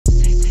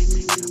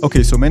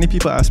Okay, so many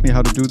people ask me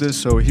how to do this,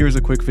 so here's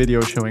a quick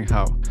video showing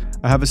how.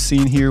 I have a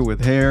scene here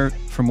with hair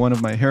from one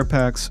of my hair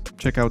packs.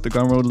 Check out the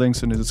Gumroad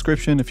links in the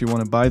description if you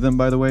want to buy them,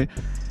 by the way.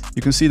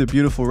 You can see the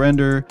beautiful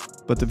render,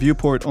 but the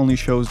viewport only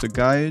shows the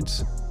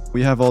guides.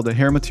 We have all the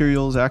hair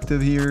materials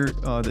active here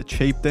that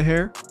shape the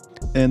hair.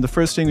 And the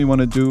first thing we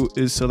want to do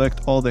is select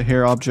all the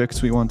hair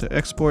objects we want to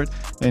export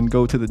and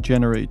go to the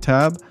Generate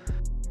tab.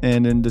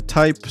 And in the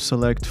type,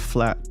 select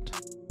Flat.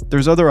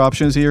 There's other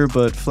options here,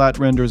 but flat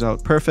renders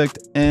out perfect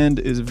and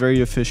is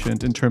very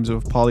efficient in terms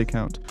of poly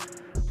count.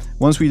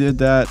 Once we did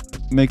that,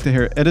 make the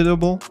hair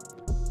editable.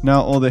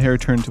 Now all the hair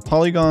turned to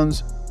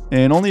polygons,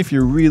 and only if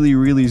you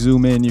really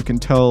zoom in, you can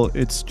tell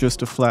it's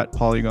just a flat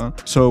polygon.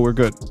 So we're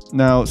good.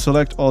 Now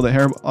select all the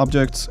hair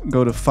objects,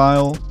 go to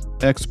File,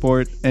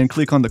 Export, and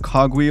click on the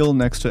cogwheel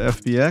next to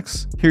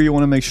FBX. Here you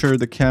want to make sure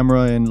the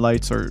camera and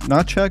lights are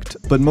not checked,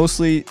 but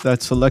mostly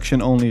that selection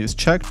only is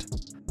checked.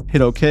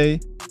 Hit OK,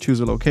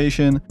 choose a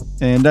location,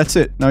 and that's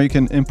it. Now you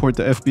can import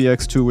the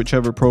FBX to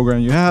whichever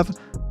program you have,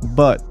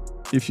 but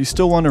if you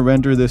still want to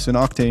render this in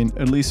Octane,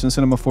 at least in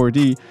Cinema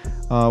 4D,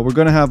 we're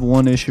going to have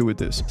one issue with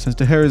this. Since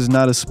the hair is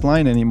not a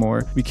spline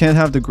anymore, we can't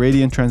have the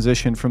gradient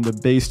transition from the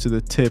base to the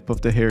tip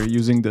of the hair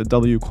using the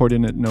W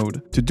coordinate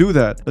node. To do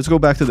that, let's go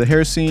back to the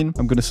hair scene.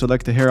 I'm going to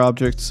select the hair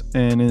objects,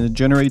 and in the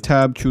Generate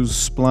tab, choose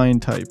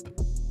Spline type.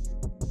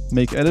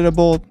 Make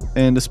editable,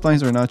 and the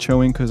splines are not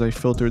showing because I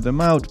filtered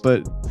them out,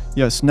 but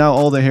yes, now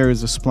all the hair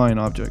is a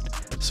spline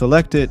object.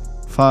 Select it,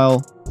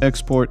 File,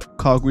 Export,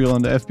 cogwheel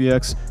on the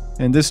FBX,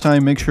 and this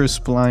time make sure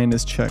spline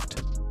is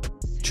checked.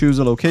 Choose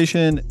a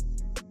location,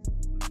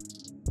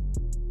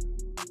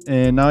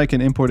 and now I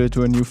can import it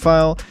to a new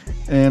file,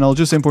 and I'll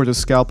just import a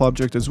scalp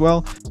object as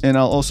well, and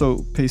I'll also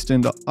paste in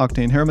the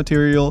Octane hair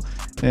material,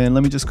 and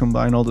let me just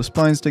combine all the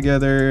splines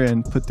together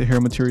and put the hair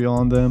material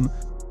on them.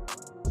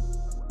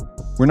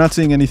 We're not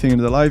seeing anything in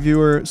the live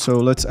viewer, so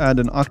let's add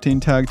an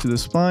Octane tag to the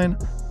spline,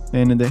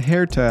 and in the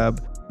hair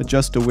tab,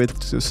 adjust the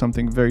width to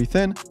something very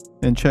thin,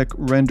 and check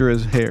render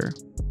as hair.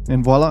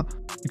 And voila,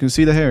 you can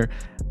see the hair.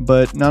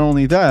 But not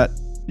only that,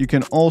 you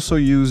can also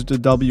use the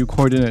W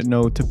coordinate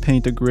node to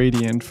paint a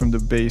gradient from the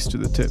base to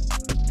the tip.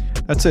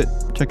 That's it.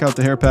 Check out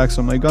the hair packs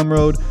on my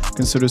Gumroad,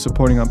 consider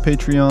supporting on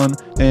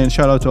Patreon, and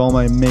shout out to all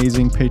my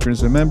amazing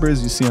patrons and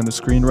members you see on the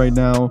screen right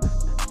now.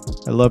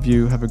 I love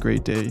you, have a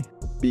great day.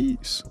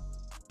 Peace.